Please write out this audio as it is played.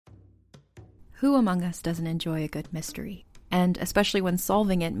Who among us doesn't enjoy a good mystery? And especially when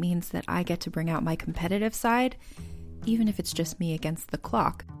solving it means that I get to bring out my competitive side, even if it's just me against the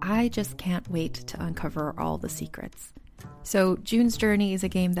clock. I just can't wait to uncover all the secrets. So June's Journey is a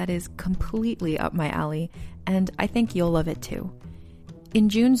game that is completely up my alley, and I think you'll love it too. In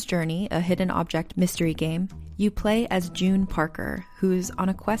June's Journey, a hidden object mystery game, you play as June Parker, who's on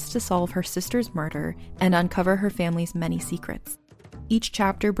a quest to solve her sister's murder and uncover her family's many secrets. Each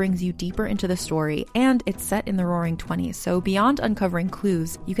chapter brings you deeper into the story, and it's set in the Roaring '20s, so beyond uncovering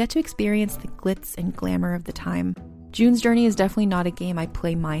clues, you get to experience the glitz and glamour of the time. June's Journey is definitely not a game I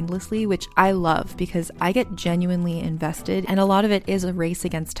play mindlessly, which I love because I get genuinely invested, and a lot of it is a race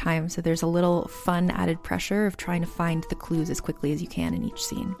against time, so there's a little fun added pressure of trying to find the clues as quickly as you can in each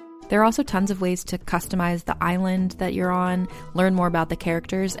scene. There are also tons of ways to customize the island that you're on, learn more about the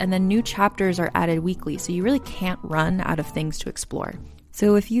characters, and then new chapters are added weekly, so you really can't run out of things to explore.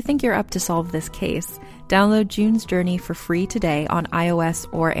 So if you think you're up to solve this case, download June's Journey for free today on iOS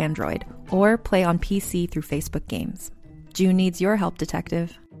or Android, or play on PC through Facebook Games. June needs your help,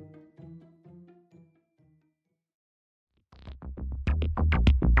 detective.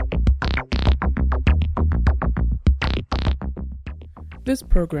 This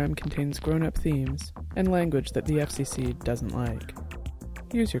program contains grown-up themes and language that the FCC doesn't like.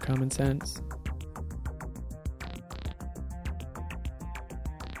 Use your common sense.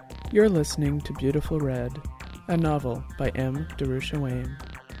 You're listening to Beautiful Red, a novel by M. Darusha Wayne.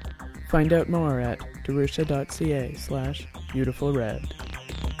 Find out more at darusha.ca/beautifulred.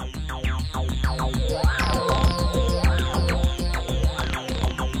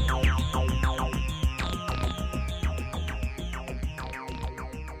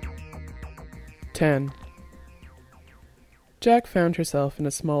 Jack found herself in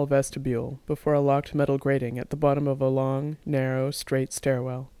a small vestibule before a locked metal grating at the bottom of a long, narrow, straight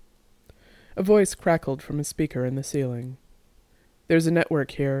stairwell. A voice crackled from a speaker in the ceiling. "There's a network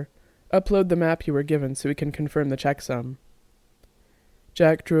here. Upload the map you were given so we can confirm the checksum."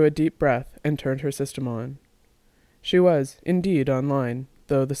 Jack drew a deep breath and turned her system on. She was, indeed, online,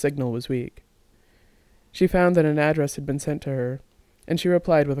 though the signal was weak. She found that an address had been sent to her, and she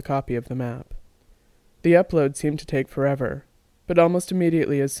replied with a copy of the map. The upload seemed to take forever, but almost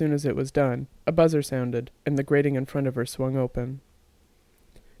immediately as soon as it was done, a buzzer sounded, and the grating in front of her swung open.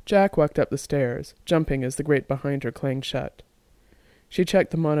 Jack walked up the stairs, jumping as the grate behind her clanged shut. She checked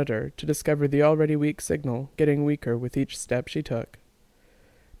the monitor to discover the already weak signal getting weaker with each step she took.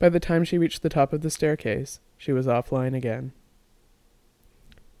 By the time she reached the top of the staircase, she was offline again.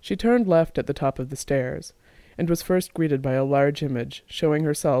 She turned left at the top of the stairs, and was first greeted by a large image showing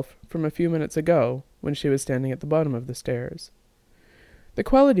herself from a few minutes ago when she was standing at the bottom of the stairs. The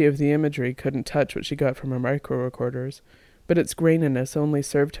quality of the imagery couldn't touch what she got from her micro-recorders, but its graininess only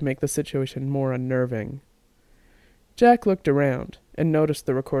served to make the situation more unnerving. Jack looked around and noticed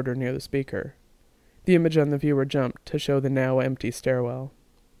the recorder near the speaker. The image on the viewer jumped to show the now empty stairwell.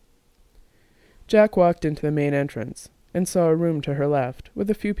 Jack walked into the main entrance and saw a room to her left with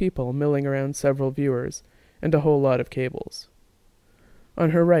a few people milling around several viewers and a whole lot of cables.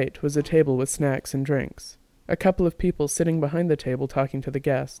 On her right was a table with snacks and drinks, a couple of people sitting behind the table talking to the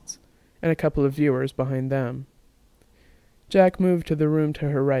guests, and a couple of viewers behind them. Jack moved to the room to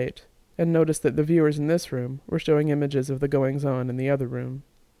her right and noticed that the viewers in this room were showing images of the goings-on in the other room.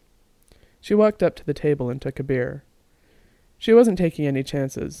 She walked up to the table and took a beer. She wasn't taking any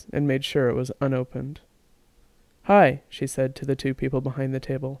chances and made sure it was unopened. "Hi," she said to the two people behind the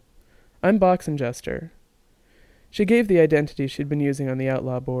table. "I'm Boxingester." She gave the identity she'd been using on the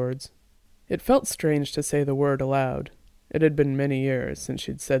outlaw boards. It felt strange to say the word aloud. It had been many years since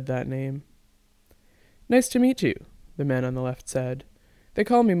she'd said that name. "Nice to meet you," the man on the left said. "They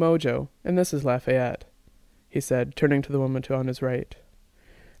call me Mojo, and this is Lafayette," he said, turning to the woman on his right.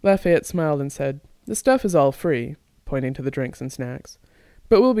 Lafayette smiled and said, "The stuff is all free," pointing to the drinks and snacks,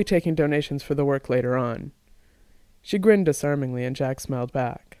 "but we'll be taking donations for the work later on." She grinned disarmingly, and Jack smiled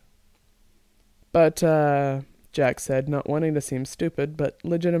back. "But, Jack said, not wanting to seem stupid, but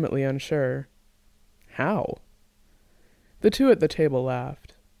legitimately unsure. "How?" The two at the table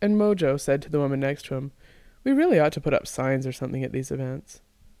laughed, and Mojo said to the woman next to him, "We really ought to put up signs or something at these events."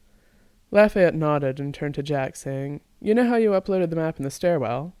 Lafayette nodded and turned to Jack, saying, "You know how you uploaded the map in the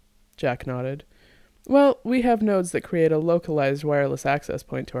stairwell?" Jack nodded. "Well, we have nodes that create a localized wireless access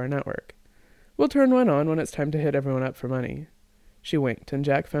point to our network. We'll turn one on when it's time to hit everyone up for money." She winked, and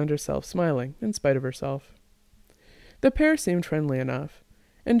Jack found herself smiling, in spite of herself. The pair seemed friendly enough,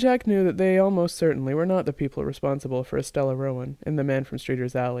 and Jack knew that they almost certainly were not the people responsible for Estella Rowan and the man from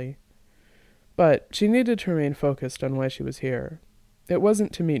Streeter's Alley. But she needed to remain focused on why she was here. It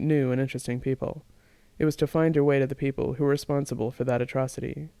wasn't to meet new and interesting people. It was to find her way to the people who were responsible for that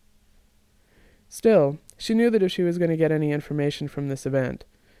atrocity. Still, she knew that if she was going to get any information from this event,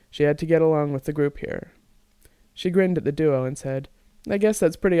 she had to get along with the group here. She grinned at the duo and said, "I guess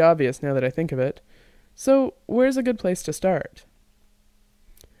that's pretty obvious now that I think of it. So, where's a good place to start?"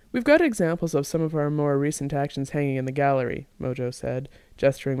 "We've got examples of some of our more recent actions hanging in the gallery," Mojo said,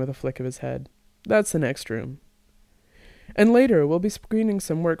 gesturing with a flick of his head. "That's the next room." "And later we'll be screening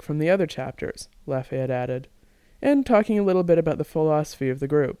some work from the other chapters," Lafayette added, "and talking a little bit about the philosophy of the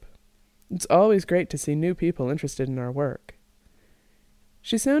group. It's always great to see new people interested in our work."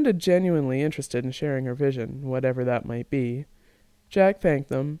 She sounded genuinely interested in sharing her vision, whatever that might be. Jack thanked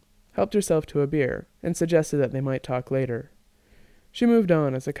them, helped herself to a beer, and suggested that they might talk later. She moved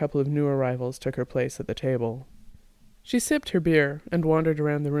on as a couple of new arrivals took her place at the table. She sipped her beer and wandered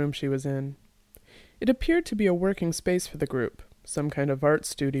around the room she was in. It appeared to be a working space for the group, some kind of art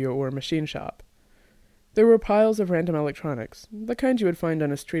studio or machine shop. There were piles of random electronics, the kind you would find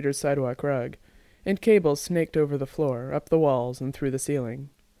on a street or sidewalk rug, and cables snaked over the floor, up the walls, and through the ceiling.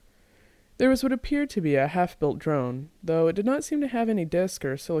 There was what appeared to be a half-built drone, though it did not seem to have any disk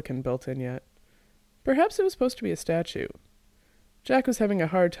or silicon built in yet. Perhaps it was supposed to be a statue. Jack was having a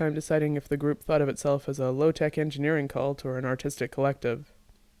hard time deciding if the group thought of itself as a low-tech engineering cult or an artistic collective.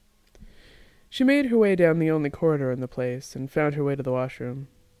 She made her way down the only corridor in the place and found her way to the washroom.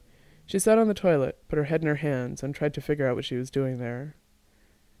 She sat on the toilet, put her head in her hands, and tried to figure out what she was doing there.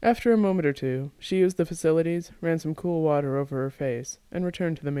 After a moment or two, she used the facilities, ran some cool water over her face, and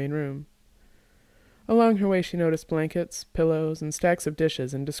returned to the main room. Along her way she noticed blankets, pillows, and stacks of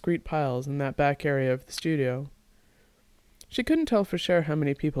dishes in discrete piles in that back area of the studio. She couldn't tell for sure how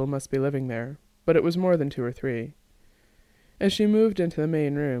many people must be living there, but it was more than 2 or 3. As she moved into the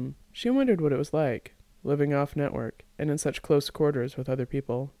main room, she wondered what it was like, living off-network and in such close quarters with other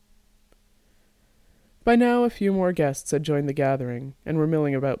people. By now a few more guests had joined the gathering and were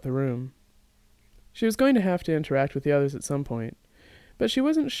milling about the room. She was going to have to interact with the others at some point, but she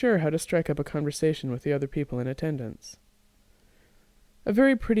wasn't sure how to strike up a conversation with the other people in attendance. A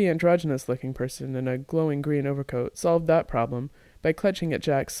very pretty androgynous-looking person in a glowing green overcoat solved that problem by clutching at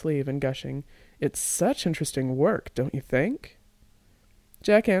Jack's sleeve and gushing, "It's such interesting work, don't you think?"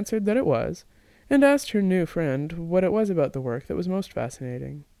 Jack answered that it was, and asked her new friend what it was about the work that was most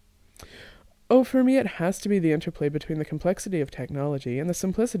fascinating. "Oh, for me it has to be the interplay between the complexity of technology and the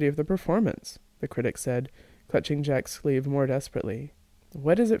simplicity of the performance," the critic said, clutching Jack's sleeve more desperately.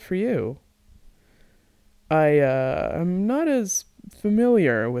 "What is it for you?" I'm not as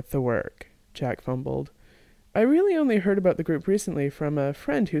familiar with the work," Jack fumbled. "I really only heard about the group recently from a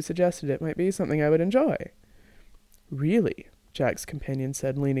friend who suggested it might be something I would enjoy." "Really?" Jack's companion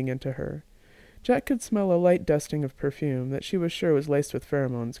said, leaning into her. Jack could smell a light dusting of perfume that she was sure was laced with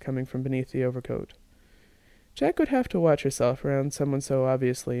pheromones coming from beneath the overcoat. Jack would have to watch herself around someone so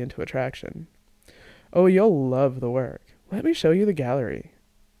obviously into attraction. "Oh, you'll love the work. Let me show you the gallery."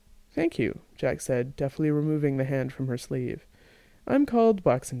 "Thank you," Jack said, deftly removing the hand from her sleeve. "I'm called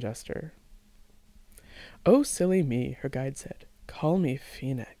Boxingester." "Oh, silly me," her guide said. "Call me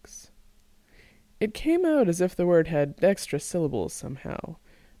Phoenix." It came out as if the word had extra syllables somehow,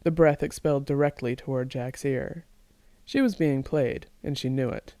 the breath expelled directly toward Jack's ear. She was being played, and she knew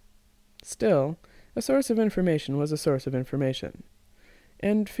it. Still, a source of information was a source of information.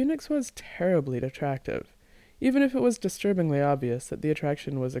 And Phoenix was terribly attractive, even if it was disturbingly obvious that the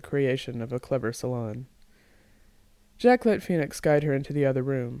attraction was a creation of a clever salon. Jack let Phoenix guide her into the other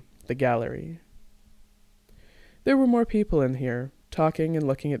room, the gallery. There were more people in here, talking and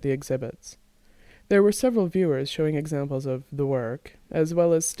looking at the exhibits. There were several viewers showing examples of the work, as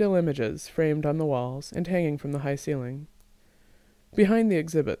well as still images framed on the walls and hanging from the high ceiling. Behind the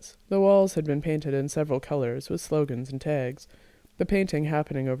exhibits, the walls had been painted in several colors with slogans and tags, the painting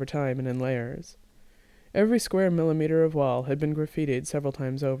happening over time and in layers. Every square millimeter of wall had been graffitied several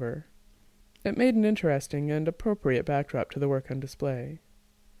times over. It made an interesting and appropriate backdrop to the work on display.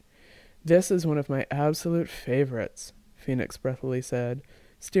 "This is one of my absolute favorites," Phoenix breathily said,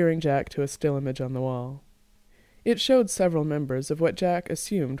 steering Jack to a still image on the wall. It showed several members of what Jack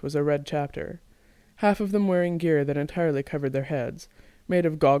assumed was a red chapter, half of them wearing gear that entirely covered their heads, made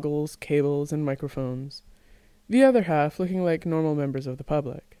of goggles, cables, and microphones, the other half looking like normal members of the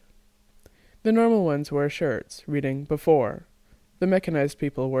public. The normal ones wore shirts reading "Before." The mechanized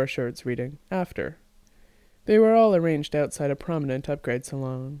people wore shirts reading "After." They were all arranged outside a prominent upgrade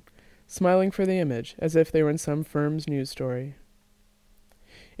salon, smiling for the image as if they were in some firm's news story.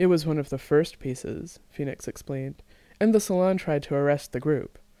 "It was one of the first pieces," Phoenix explained, "and the salon tried to arrest the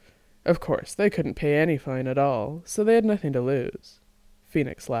group. Of course, they couldn't pay any fine at all, so they had nothing to lose."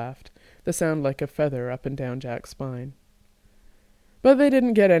 Phoenix laughed, the sound like a feather up and down Jack's spine. But they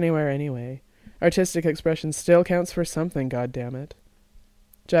didn't get anywhere anyway. Artistic expression still counts for something, goddammit.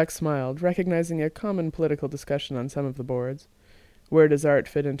 Jack smiled, recognizing a common political discussion on some of the boards. Where does art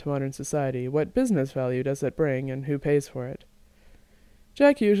fit into modern society? What business value does it bring, and who pays for it?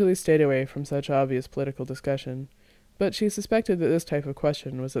 Jack usually stayed away from such obvious political discussion, but she suspected that this type of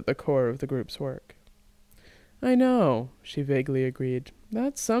question was at the core of the group's work. "I know," she vaguely agreed.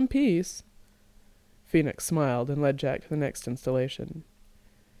 "That's some piece." Phoenix smiled and led Jack to the next installation.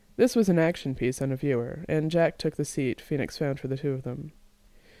 This was an action piece on a viewer, and Jack took the seat Phoenix found for the two of them.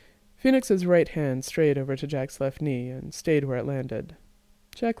 Phoenix's right hand strayed over to Jack's left knee and stayed where it landed.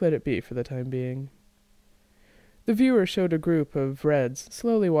 Jack let it be for the time being. The viewer showed a group of Reds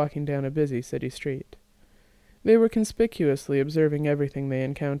slowly walking down a busy city street. They were conspicuously observing everything they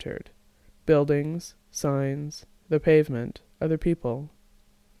encountered: buildings, signs, the pavement, other people.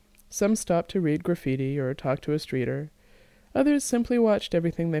 Some stopped to read graffiti or talk to a streeter. Others simply watched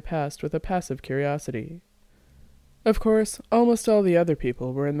everything they passed with a passive curiosity. Of course, almost all the other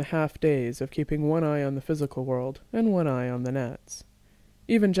people were in the half-daze of keeping one eye on the physical world and one eye on the nets.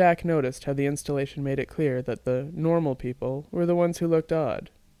 Even Jack noticed how the installation made it clear that the normal people were the ones who looked odd,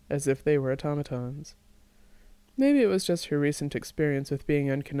 as if they were automatons. Maybe it was just her recent experience with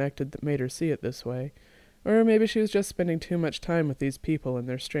being unconnected that made her see it this way, or maybe she was just spending too much time with these people and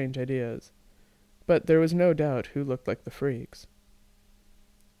their strange ideas. But there was no doubt who looked like the freaks.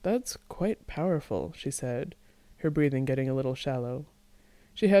 "That's quite powerful," she said, her breathing getting a little shallow.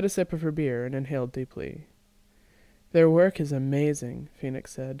 She had a sip of her beer and inhaled deeply. "Their work is amazing,"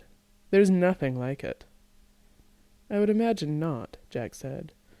 Phoenix said. "There's nothing like it." "I would imagine not," Jack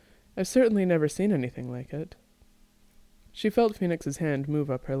said. "I've certainly never seen anything like it." She felt Phoenix's hand move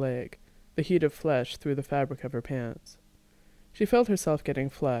up her leg, the heat of flesh through the fabric of her pants. She felt herself getting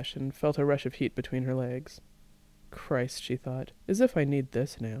flush and felt a rush of heat between her legs. Christ, she thought, as if I need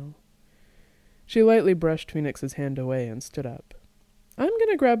this now. She lightly brushed Phoenix's hand away and stood up. "I'm going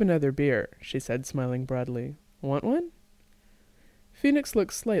to grab another beer," she said, smiling broadly. "Want one?" Phoenix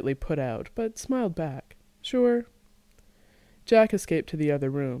looked slightly put out, but smiled back. "Sure." Jack escaped to the other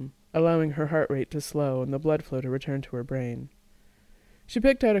room, allowing her heart rate to slow and the blood flow to return to her brain. She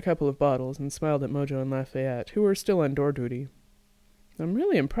picked out a couple of bottles and smiled at Mojo and Lafayette, who were still on door duty. "I'm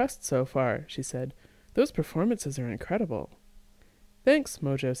really impressed so far," she said. "Those performances are incredible." "Thanks,"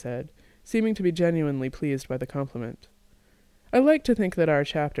 Mojo said, seeming to be genuinely pleased by the compliment. "I like to think that our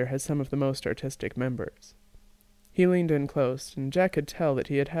chapter has some of the most artistic members." He leaned in close, and Jack could tell that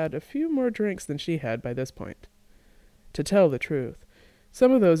he had had a few more drinks than she had by this point. To tell the truth,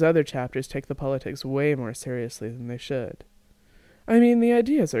 some of those other chapters take the politics way more seriously than they should. I mean, the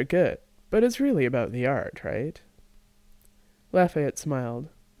ideas are good, but it's really about the art, right? Lafayette smiled.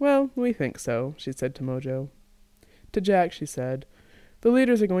 "Well, we think so," she said to Mojo. To Jack, she said, "The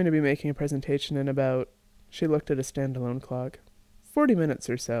leaders are going to be making a presentation in about—" she looked at a standalone clock. "40 minutes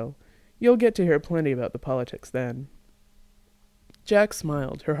or so. You'll get to hear plenty about the politics then." Jack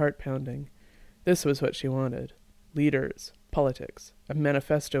smiled, her heart pounding. This was what she wanted. Leaders, politics, a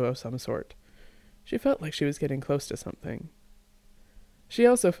manifesto of some sort. She felt like she was getting close to something. She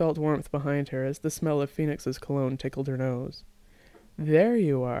also felt warmth behind her as the smell of Phoenix's cologne tickled her nose. "There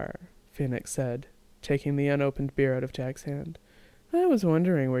you are," Phoenix said, taking the unopened beer out of Jack's hand. "I was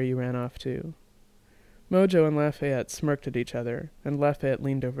wondering where you ran off to." Mojo and Lafayette smirked at each other, and Lafayette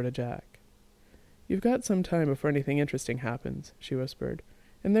leaned over to Jack. "You've got some time before anything interesting happens," she whispered,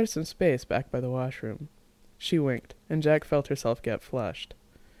 "and there's some space back by the washroom." She winked, and Jack felt herself get flushed.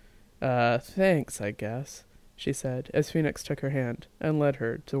 Thanks, I guess," she said, as Phoenix took her hand and led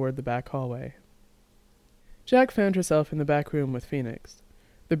her toward the back hallway. Jack found herself in the back room with Phoenix,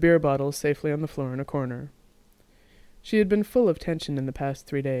 the beer bottles safely on the floor in a corner. She had been full of tension in the past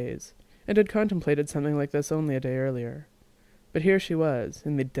 3 days, and had contemplated something like this only a day earlier. But here she was,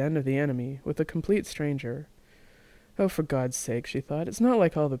 in the den of the enemy, with a complete stranger. Oh, for God's sake, she thought, it's not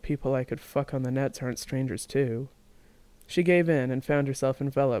like all the people I could fuck on the nets aren't strangers too. She gave in and found herself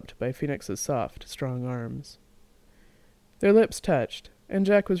enveloped by Phoenix's soft, strong arms. Their lips touched, and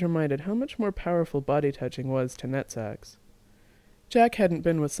Jack was reminded how much more powerful body touching was to net sex. Jack hadn't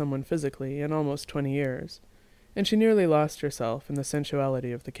been with someone physically in almost 20 years, and she nearly lost herself in the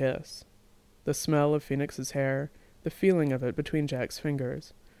sensuality of the kiss. The smell of Phoenix's hair, the feeling of it between Jack's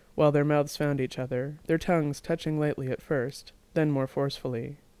fingers, while their mouths found each other, their tongues touching lightly at first, then more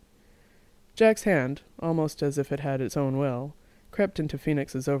forcefully. Jack's hand, almost as if it had its own will, crept into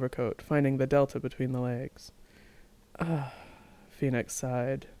Phoenix's overcoat, finding the delta between the legs. "Ah," Phoenix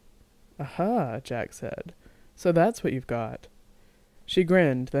sighed. "Aha," Jack said. "So that's what you've got." She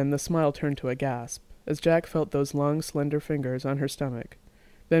grinned, then the smile turned to a gasp, as Jack felt those long, slender fingers on her stomach,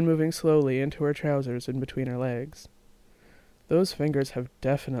 then moving slowly into her trousers and between her legs. Those fingers have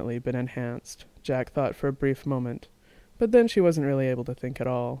definitely been enhanced, Jack thought for a brief moment, but then she wasn't really able to think at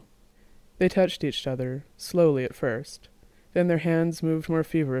all. They touched each other, slowly at first. Then their hands moved more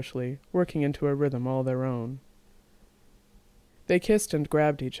feverishly, working into a rhythm all their own. They kissed and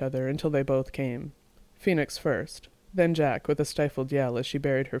grabbed each other until they both came. Phoenix first, then Jack with a stifled yell as she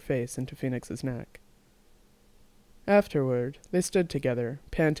buried her face into Phoenix's neck. Afterward, they stood together,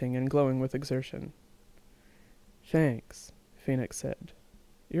 panting and glowing with exertion. "Thanks," Phoenix said.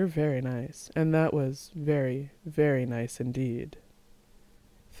 "You're very nice, and that was very, very nice indeed."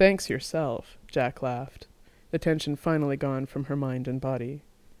 "Thanks yourself," Jack laughed, the tension finally gone from her mind and body.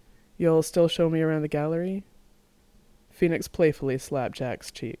 "You'll still show me around the gallery?" Phoenix playfully slapped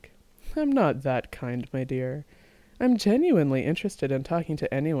Jack's cheek. "I'm not that kind, my dear. I'm genuinely interested in talking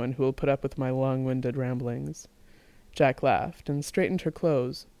to anyone who will put up with my long-winded ramblings." Jack laughed and straightened her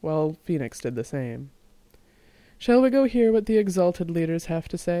clothes, while Phoenix did the same. "Shall we go hear what the exalted leaders have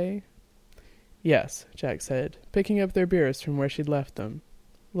to say?" "Yes," Jack said, picking up their beers from where she'd left them.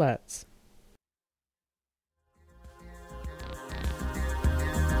 "Let's."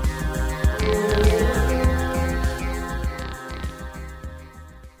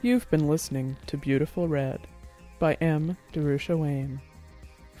 You've been listening to Beautiful Red by M. Darusha Wayne.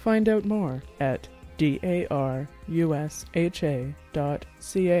 Find out more at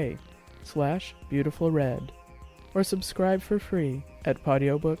darusha.ca/beautifulred or subscribe for free at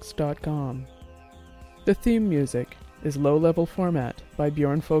podiobooks.com. The theme music is Low Level Format by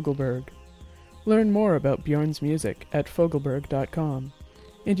Bjorn Fogelberg. Learn more about Bjorn's music at fogelberg.com,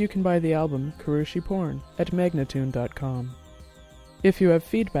 and you can buy the album Karushi Porn at magnatune.com. If you have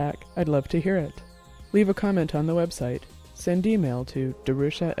feedback, I'd love to hear it. Leave a comment on the website, send email to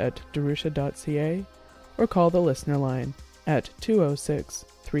darusha@darusha.ca, or call the listener line at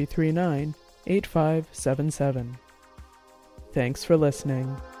 206-339-8577. Thanks for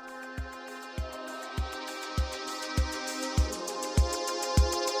listening.